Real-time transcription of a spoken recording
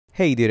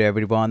Hey there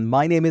everyone,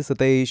 my name is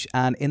Satish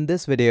and in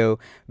this video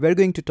we're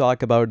going to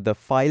talk about the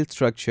file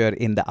structure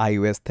in the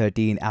iOS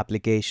 13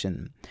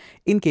 application.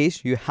 In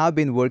case you have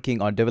been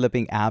working on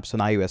developing apps on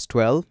iOS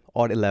 12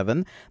 or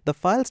 11, the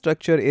file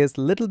structure is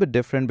a little bit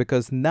different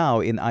because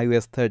now in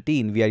iOS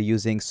 13 we are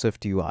using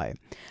SwiftUI.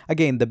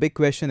 Again, the big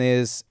question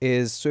is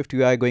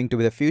SwiftUI going to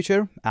be the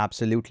future?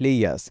 Absolutely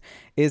yes.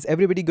 Is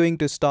everybody going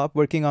to stop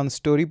working on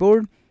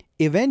storyboard?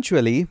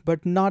 Eventually,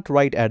 but not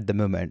right at the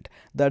moment.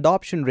 The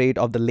adoption rate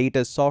of the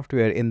latest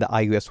software in the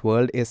iOS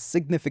world is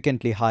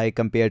significantly high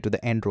compared to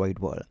the Android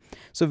world.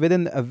 So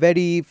within a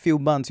very few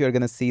months, you're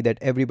going to see that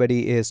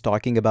everybody is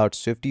talking about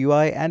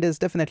SwiftUI and is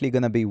definitely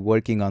going to be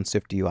working on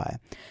SwiftUI.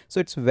 So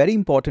it's very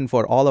important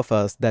for all of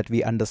us that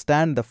we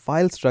understand the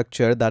file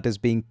structure that is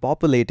being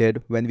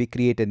populated when we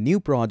create a new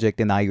project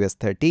in iOS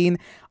 13,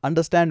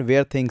 understand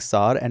where things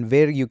are and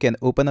where you can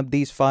open up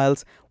these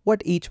files,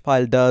 what each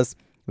file does,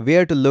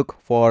 where to look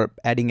for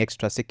adding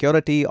extra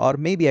security or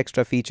maybe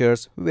extra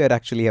features where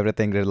actually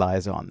everything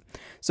relies on.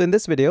 So in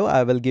this video,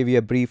 I will give you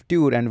a brief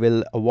tour and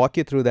will walk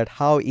you through that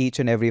how each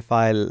and every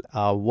file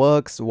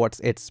works, what's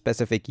its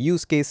specific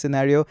use case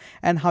scenario,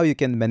 and how you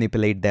can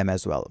manipulate them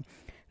as well.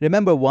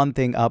 Remember one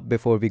thing up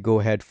before we go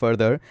ahead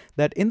further,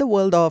 that in the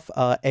world of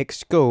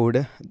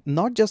Xcode,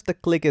 not just the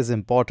click is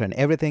important,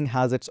 everything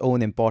has its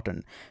own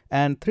importance.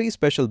 And three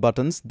special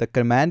buttons, the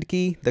command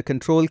key, the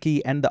control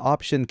key, and the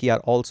option key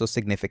are also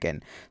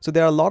significant. So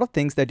there are a lot of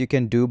things that you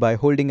can do by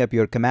holding up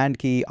your command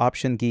key,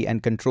 option key,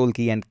 and control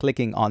key and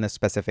clicking on a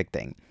specific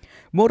thing.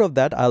 More of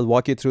that I'll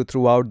walk you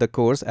throughout the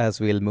course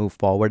as we'll move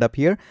forward up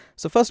here.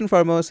 So first and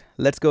foremost,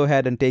 let's go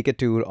ahead and take a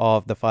tour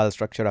of the file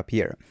structure up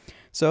here.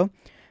 So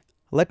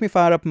let me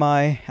fire up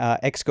my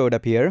Xcode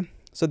up here.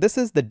 So this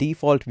is the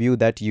default view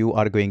that you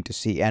are going to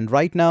see. And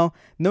right now,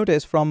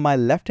 notice from my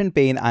left-hand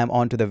pane, I'm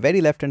onto the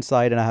very left-hand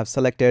side and I have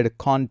selected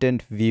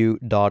content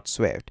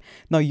view.swift.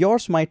 Now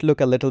yours might look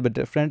a little bit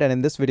different. And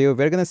in this video,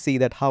 we're going to see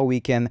that how we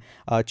can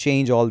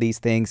change all these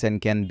things and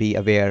can be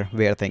aware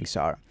where things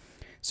are.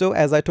 So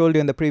as I told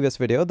you in the previous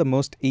video, the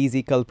most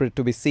easy culprit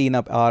to be seen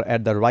up are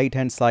at the right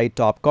hand side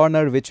top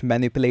corner, which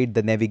manipulate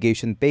the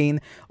navigation pane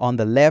on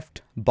the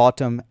left,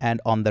 bottom, and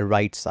on the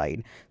right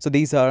side. So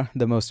these are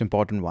the most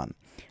important one.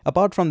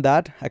 Apart from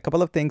that, a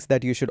couple of things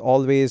that you should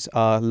always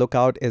look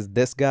out is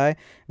this guy,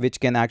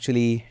 which can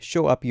actually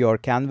show up your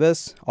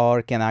canvas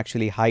or can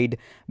actually hide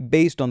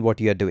based on what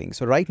you're doing.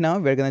 So right now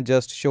we're going to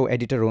just show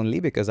editor only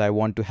because I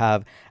want to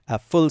have a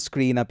full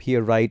screen up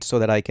here, right, so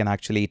that I can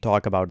actually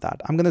talk about that.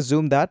 I'm going to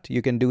zoom that.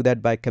 You can do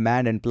that by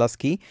command and plus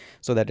key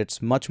so that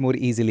it's much more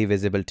easily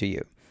visible to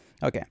you.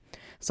 Okay,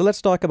 so let's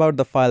talk about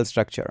the file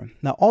structure.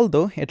 Now,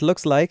 although it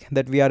looks like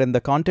that we are in the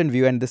content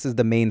view and this is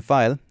the main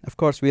file, of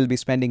course, we'll be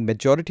spending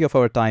majority of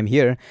our time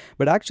here,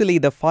 but actually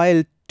the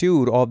file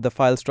tour of the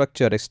file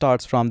structure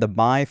starts from the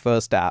My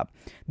First app.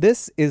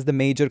 This is the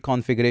major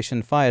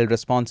configuration file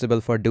responsible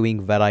for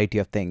doing variety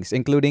of things,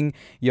 including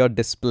your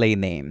display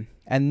name.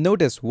 And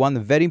notice one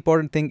very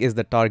important thing is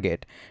the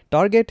target.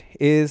 Target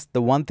is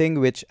the one thing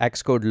which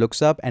Xcode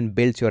looks up and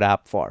builds your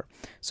app for.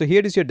 So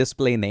here is your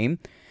display name.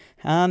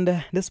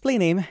 And display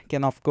name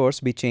can of course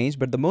be changed,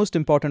 but the most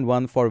important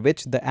one for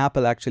which the app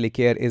will actually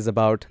care is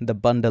about the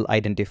bundle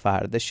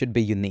identifier. This should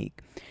be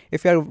unique.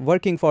 If you are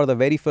working for the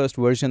very first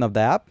version of the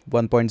app,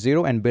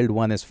 1.0 and build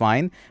 1 is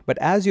fine. But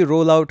as you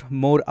roll out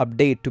more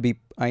update to be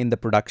in the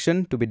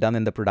production, to be done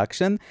in the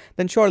production,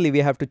 then surely we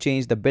have to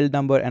change the build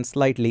number and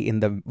slightly in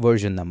the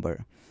version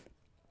number.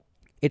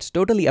 It's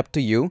totally up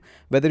to you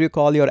whether you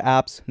call your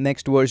app's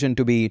next version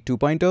to be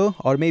 2.0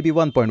 or maybe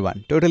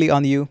 1.1. Totally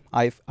on you.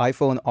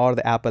 iPhone or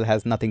the Apple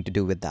has nothing to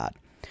do with that.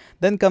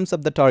 Then comes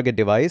up the target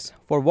device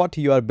for what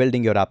you are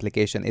building your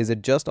application. Is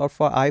it just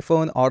for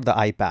iPhone or the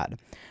iPad?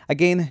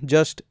 Again,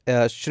 just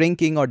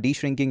shrinking or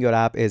de-shrinking your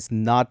app is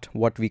not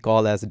what we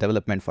call as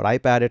development for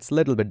iPad. It's a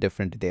little bit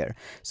different there.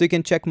 So you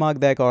can check mark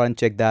that or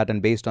uncheck that,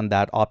 and based on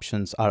that,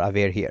 options are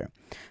aware here.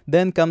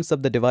 Then comes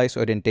up the device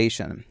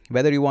orientation.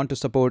 Whether you want to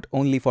support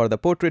only for the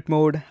portrait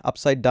mode,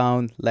 upside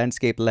down,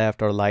 landscape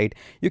left or light,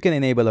 you can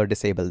enable or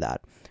disable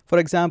that. For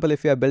example,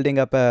 if you are building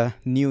up a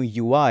new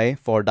UI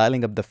for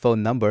dialing up the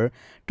phone number,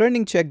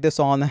 check this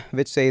on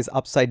which says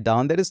upside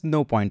down, there is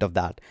no point of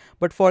that.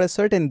 But for a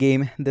certain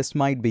game, this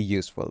might be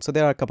useful. So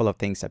there are a couple of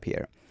things up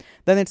here.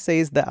 Then it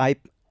says the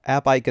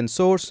app icon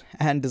source,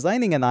 and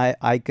designing an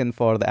icon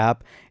for the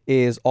app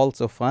is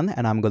also fun,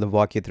 and I'm going to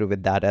walk you through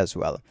with that as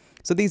well.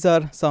 So these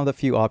are some of the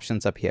few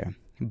options up here.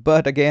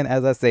 But again,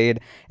 as I said,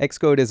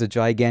 Xcode is a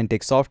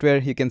gigantic software.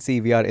 You can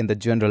see we are in the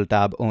general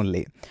tab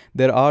only.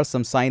 There are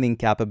some signing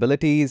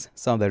capabilities,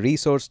 some of the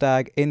resource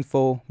tag,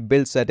 info,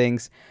 build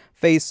settings,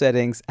 phase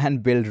settings,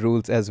 and build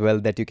rules as well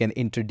that you can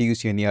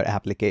introduce in your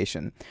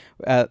application.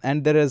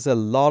 And there is a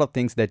lot of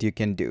things that you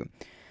can do.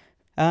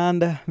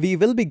 And we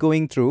will be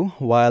going through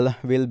while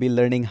we'll be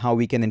learning how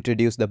we can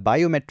introduce the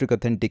biometric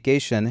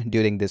authentication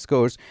during this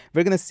course.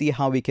 We're going to see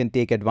how we can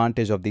take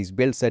advantage of these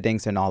build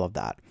settings and all of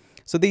that.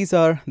 So these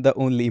are the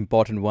only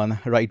important one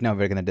right now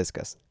we're going to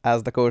discuss.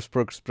 As the course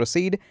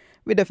proceed,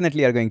 we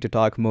definitely are going to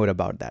talk more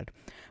about that.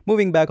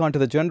 Moving back onto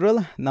the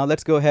general, now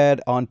let's go ahead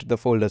onto the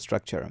folder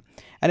structure.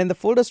 And in the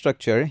folder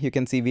structure, you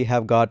can see we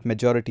have got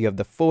majority of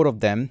the 4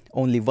 of them.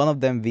 Only one of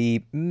them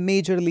we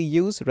majorly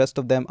use. Rest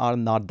of them are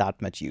not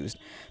that much used.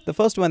 The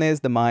first one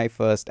is the My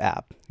First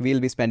App. We'll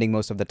be spending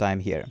most of the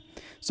time here.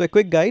 So a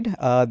quick guide,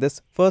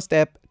 this first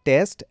app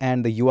test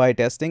and the UI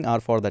testing are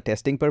for the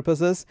testing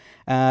purposes,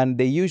 and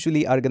they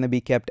usually are going to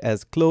be kept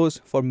as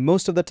closed for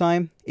most of the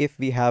time. If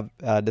we have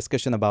a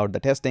discussion about the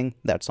testing,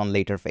 that's on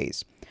later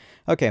phase.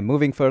 Okay,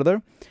 moving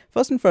further.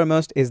 First and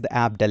foremost is the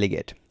app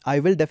Delegate. I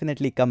will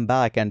definitely come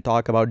back and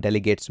talk about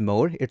delegates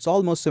more. It's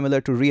almost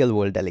similar to real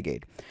world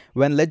delegate.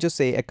 When, let's just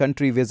say, a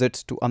country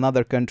visits to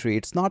another country,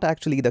 it's not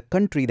actually the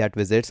country that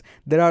visits.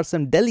 There are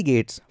some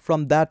delegates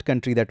from that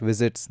country that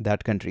visits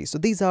that country. So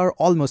these are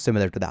almost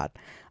similar to that.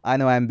 I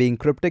know I'm being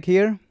cryptic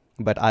here,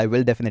 but I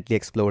will definitely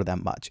explore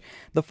them much.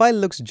 The file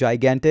looks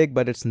gigantic,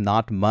 but it's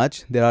not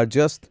much. There are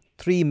just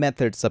 3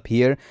 methods up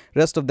here.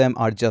 Rest of them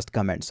are just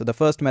comments. So the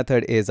first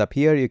method is up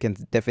here. You can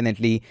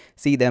definitely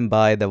see them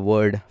by the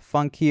word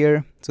func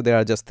here. So there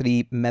are just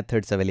 3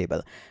 methods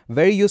available.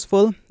 Very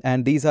useful,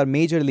 and these are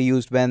majorly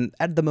used when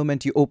at the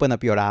moment you open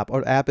up your app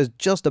or app is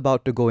just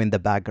about to go in the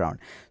background.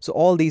 So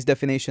all these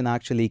definitions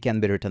actually can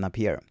be written up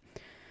here.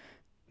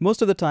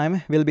 Most of the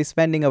time, we'll be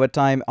spending our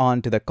time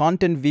on to the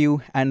content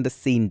view and the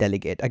scene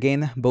delegate.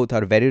 Again, both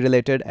are very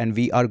related, and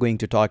we are going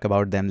to talk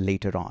about them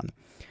later on.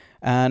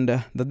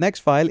 And the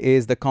next file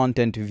is the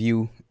content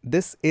view.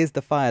 This is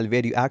the file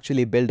where you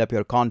actually build up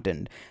your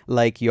content,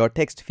 like your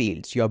text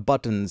fields, your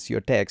buttons,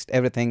 your text,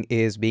 everything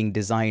is being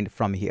designed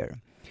from here.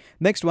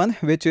 Next one,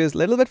 which is a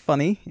little bit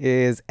funny,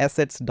 is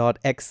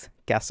assets.x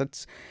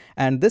cassettes.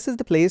 And this is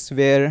the place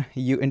where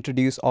you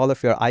introduce all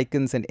of your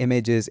icons and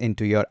images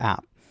into your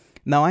app.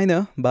 Now I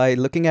know by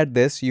looking at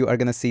this, you are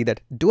going to see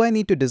that, do I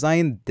need to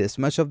design this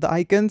much of the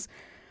icons?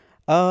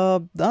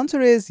 The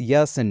answer is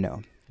yes and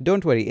no.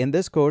 Don't worry, in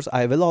this course,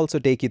 I will also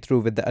take you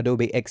through with the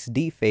Adobe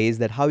Xd phase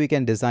that how you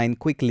can design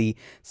quickly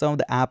some of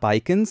the app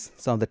icons,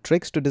 some of the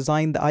tricks to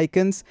design the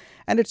icons,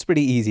 and it's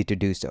pretty easy to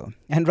do so.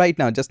 And right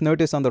now, just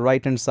notice on the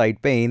right-hand side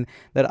pane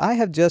that I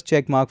have just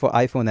checkmarked for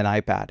iPhone and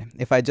iPad.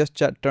 If I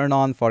just turn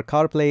on for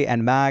CarPlay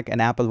and Mac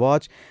and Apple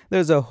Watch,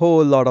 there's a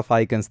whole lot of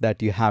icons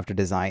that you have to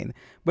design.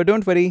 But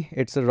don't worry,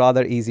 it's a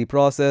rather easy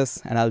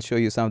process, and I'll show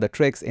you some of the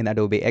tricks in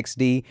Adobe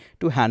Xd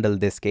to handle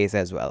this case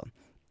as well.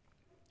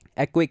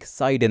 A quick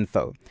side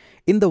info.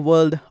 In the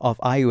world of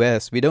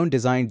iOS, we don't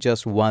design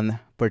just one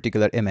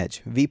particular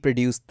image. We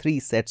produce 3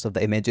 sets of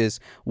the images,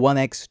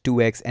 1x,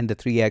 2x, and the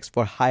 3x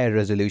for higher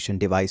resolution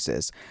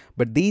devices.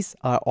 But these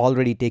are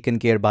already taken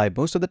care by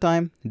most of the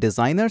time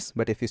designers.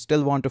 But if you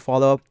still want to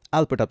follow,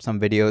 I'll put up some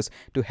videos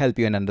to help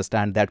you and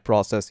understand that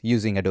process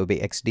using Adobe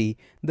Xd,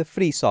 the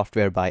free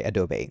software by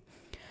Adobe.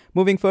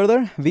 Moving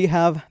further, we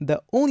have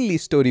the only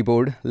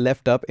storyboard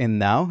left up in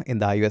the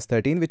iOS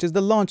 13, which is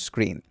the launch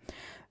screen.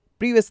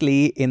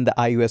 Previously, in the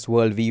iOS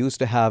world, we used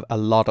to have a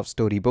lot of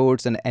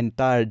storyboards, and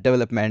entire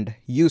development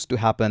used to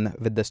happen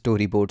with the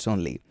storyboards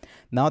only.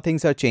 Now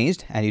things are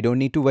changed, and you don't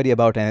need to worry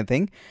about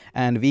anything,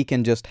 and we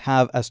can just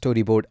have a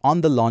storyboard on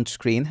the launch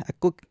screen,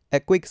 a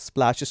quick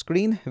splash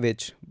screen,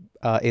 which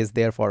is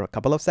there for a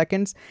couple of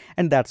seconds,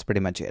 and that's pretty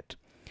much it.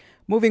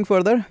 Moving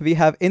further, we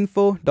have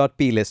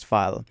info.plist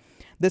file.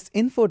 This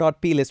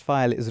info.plist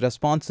file is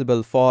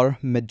responsible for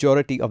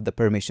majority of the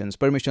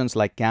permissions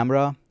like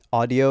camera,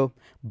 audio,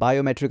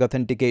 biometric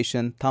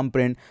authentication,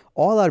 thumbprint,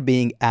 all are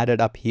being added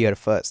up here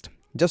first.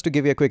 Just to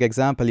give you a quick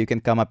example, you can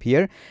come up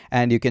here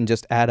and you can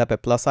just add up a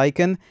plus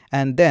icon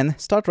and then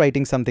start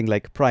writing something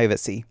like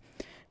privacy.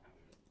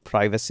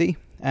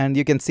 And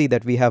you can see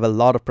that we have a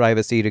lot of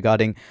privacy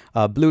regarding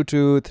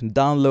Bluetooth,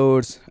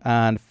 downloads,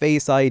 and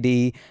Face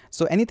ID.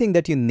 So anything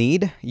that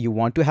you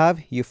want to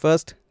have, you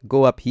first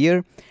go up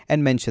here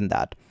and mention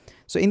that.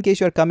 So in case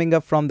you're coming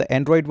up from the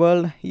Android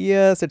world,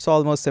 yes, it's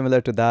almost similar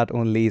to that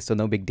only, so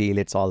no big deal,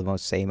 it's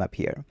almost same up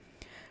here.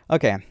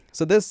 Okay,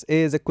 so this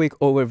is a quick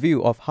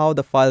overview of how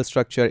the file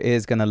structure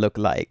is gonna look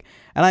like.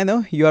 And I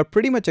know you are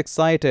pretty much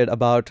excited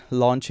about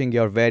launching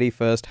your very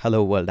first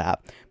Hello World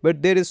app,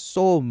 but there is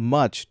so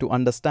much to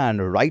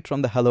understand right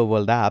from the Hello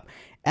World app,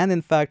 and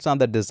in fact some of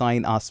the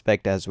design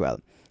aspect as well.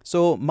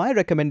 So my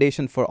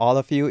recommendation for all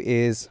of you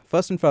is,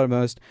 first and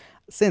foremost,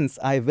 since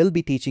I will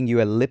be teaching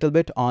you a little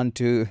bit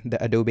onto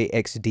the Adobe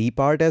Xd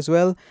part as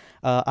well,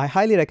 I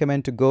highly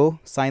recommend to go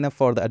sign up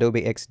for the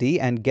Adobe Xd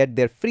and get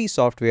their free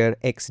software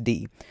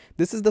Xd.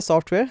 This is the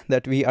software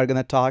that we are going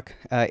to talk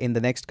in the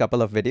next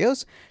couple of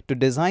videos to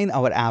design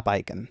our app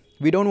icon.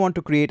 We don't want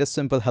to create a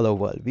simple hello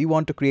world. We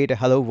want to create a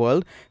hello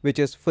world which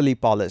is fully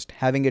polished,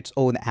 having its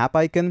own app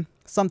icon,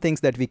 some things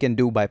that we can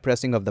do by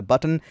pressing of the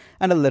button,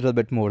 and a little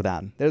bit more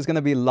than. There's going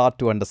to be a lot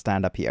to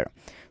understand up here.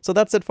 So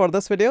that's it for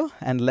this video,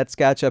 and let's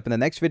catch up in the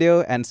next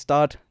video and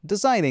start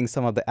designing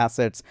some of the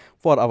assets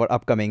for our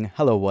upcoming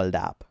Hello World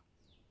app.